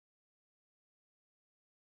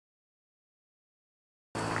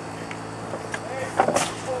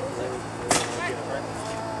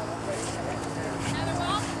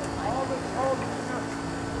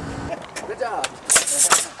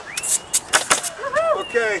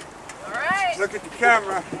Okay. All right. Look at the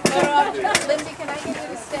camera. Lindsay, can I get you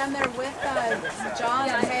to stand there with John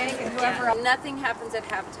and Hank and whoever else? Nothing happens at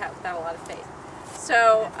Habitat without a lot of faith.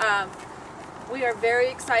 So we are very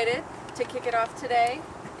excited to kick it off today,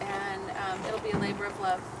 and it'll be a labor of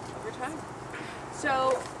love over time.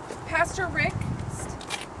 So Pastor Rick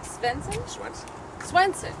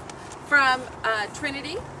Swenson from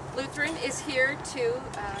Trinity Lutheran is here to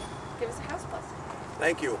give us a house blessing.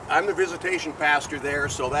 Thank you. I'm the visitation pastor there,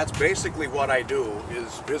 so that's basically what I do,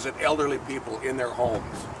 is visit elderly people in their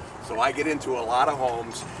homes. So I get into a lot of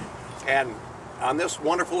homes, and on this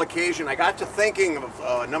wonderful occasion, I got to thinking of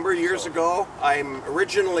a number of years ago. I'm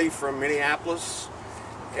originally from Minneapolis,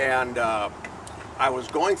 and I was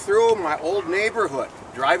going through my old neighborhood,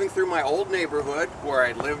 driving through my old neighborhood where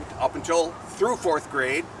I lived up until through 4th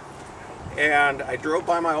grade, and I drove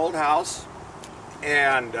by my old house,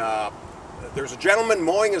 and there's a gentleman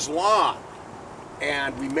mowing his lawn,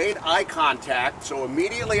 and we made eye contact, so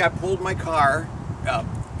immediately I pulled my car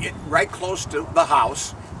right close to the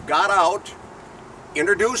house, got out,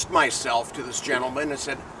 introduced myself to this gentleman and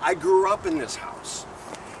said, I grew up in this house.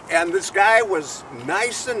 And this guy was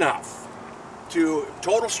nice enough to,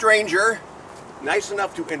 total stranger, nice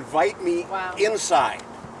enough to invite me inside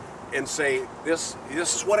and say, this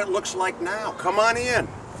is what it looks like now. Come on in.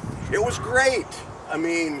 It was great. I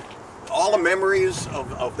mean, all the memories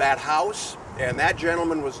of that house, and that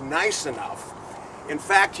gentleman was nice enough. In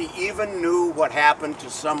fact, he even knew what happened to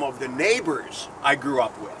some of the neighbors I grew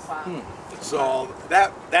up with. Wow. So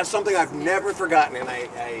that's something I've never forgotten, and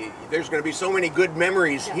there's going to be so many good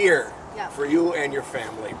memories here for you and your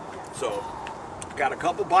family. So, got a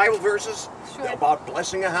couple Bible verses about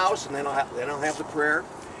blessing a house, and then I'll have the prayer.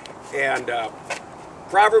 And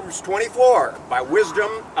Proverbs 24, by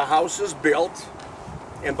wisdom a house is built,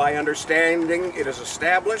 and by understanding it is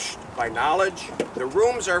established. By knowledge the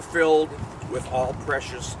rooms are filled with all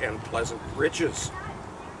precious and pleasant riches.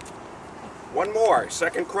 One more,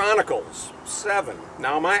 2 Chronicles 7.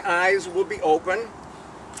 Now my eyes will be open,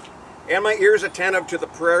 and my ears attentive to the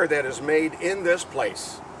prayer that is made in this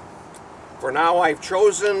place. For now I've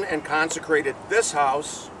chosen and consecrated this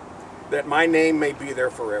house, that my name may be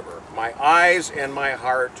there forever. My eyes and my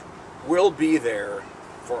heart will be there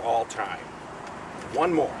for all time.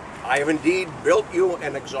 One more. I have indeed built you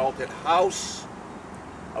an exalted house,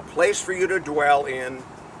 a place for you to dwell in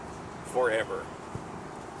forever.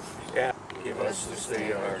 And give us this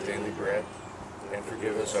day our daily bread, and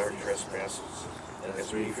forgive us our trespasses,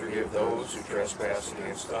 as we forgive those who trespass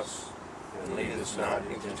against us. And lead us not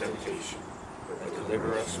into temptation, but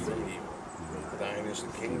deliver us from evil. For thine is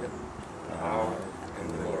the kingdom, the power, and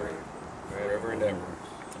the glory, forever and ever.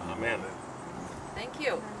 Amen. Thank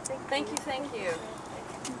you. Thank you, thank you.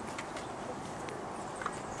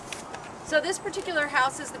 So this particular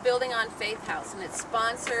house is the Building on Faith House, and it's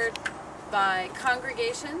sponsored by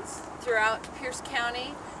congregations throughout Pierce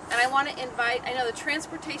County. And I want to invite, I know the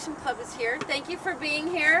Transportation Club is here. Thank you for being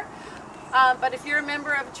here. But if you're a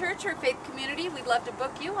member of a church or a faith community, we'd love to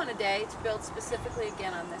book you on a day to build specifically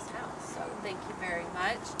again on this house. So thank you very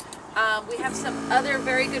much. We have some other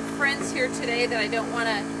very good friends here today that I don't want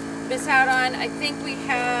to miss out on. I think we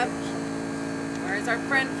have, where is our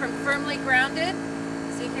friend from Firmly Grounded?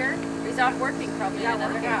 Is he here? He's off working probably in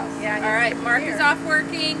another house. Yeah, all right, Mark is off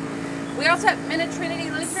working. We also have Minute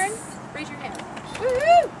Trinity Lutheran. Raise your hand.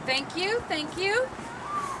 Woohoo! Thank you, thank you.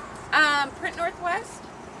 Print Northwest.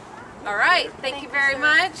 All right, thank you very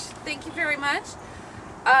much. Thank you very much.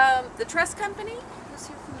 The Trust Company. Who's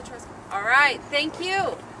here from the Trust Company? All right, thank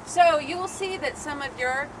you. So you will see that some of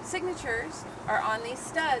your signatures are on these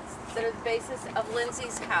studs that are the basis of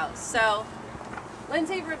Lindsay's house. So,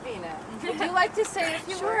 Lindsay Ravina, would you like to say a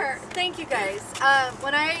few words? Thank you guys.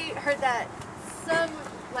 When I heard that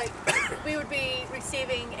we would be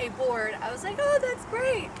receiving a board, I was like, oh, that's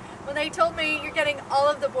great. When they told me you're getting all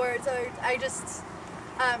of the boards, I just,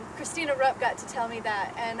 Christina Rupp got to tell me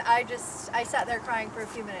that, and I sat there crying for a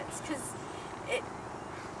few minutes, because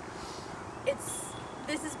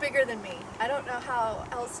this is bigger than me. I don't know how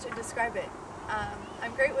else to describe it.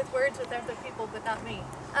 I'm great with words with other people, but not me.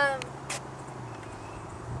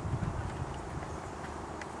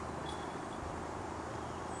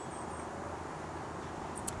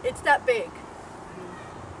 It's that big,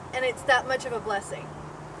 and it's that much of a blessing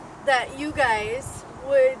that you guys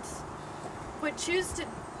would choose to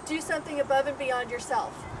do something above and beyond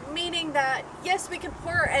yourself. Meaning that, yes, we can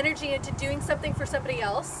pour our energy into doing something for somebody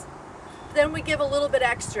else, then we give a little bit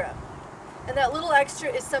extra. And that little extra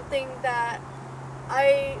is something that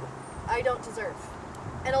I don't deserve.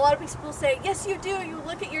 And a lot of people say, yes, you do. You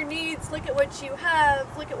look at your needs, look at what you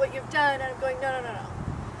have, look at what you've done. And I'm going, no, no, no, no.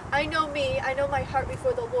 I know me, I know my heart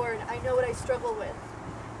before the Lord, I know what I struggle with.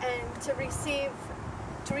 And to receive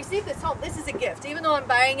this home, this is a gift. Even though I'm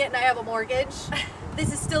buying it and I have a mortgage,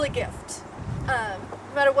 this is still a gift. No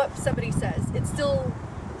matter what somebody says, it's still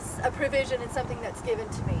a provision and something that's given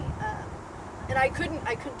to me. And I couldn't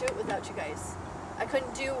do it without you guys. I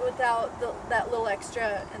couldn't do it without that little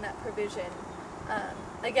extra and that provision.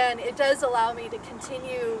 Again, it does allow me to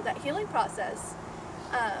continue that healing process.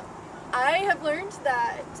 I have learned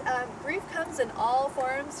that grief comes in all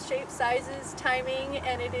forms, shapes, sizes, timing,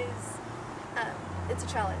 and it's a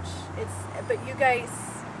challenge. But you guys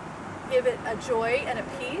give it a joy and a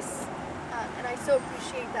peace, and I so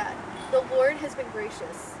appreciate that. The Lord has been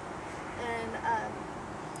gracious, and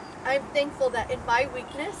I'm thankful that in my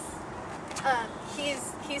weakness,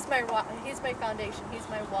 He's my rock, He's my foundation, He's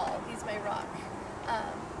my wall, He's my rock.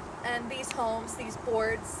 And these homes, these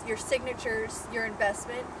boards, your signatures, your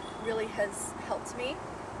investment really has helped me.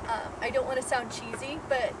 I don't want to sound cheesy,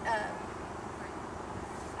 but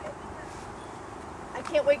I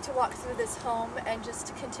can't wait to walk through this home and just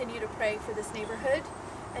to continue to pray for this neighborhood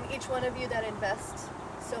and each one of you that invest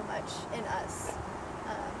so much in us.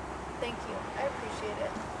 Thank you. I appreciate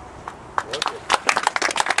it.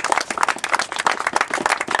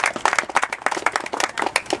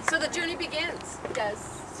 So the journey begins.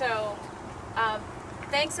 Yes. So,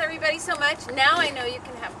 thanks everybody so much. Now I know you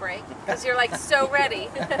can have break because you're like so ready.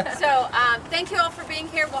 So, thank you all for being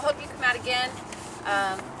here. We'll hope you come out again.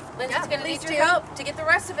 Lindsay's going to need your help to get the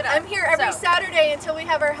rest of it up. I'm here every Saturday until we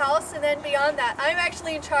have our house, and then beyond that, I'm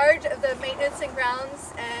actually in charge of the maintenance and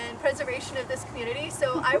grounds and preservation of this community.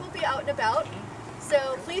 So I will be out and about.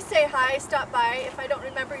 So please say hi, stop by. If I don't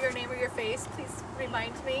remember your name or your face, please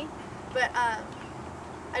remind me. But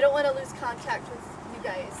I don't want to lose contact with you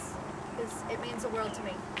guys because it means the world to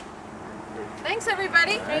me. Thanks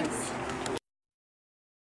everybody. Thanks.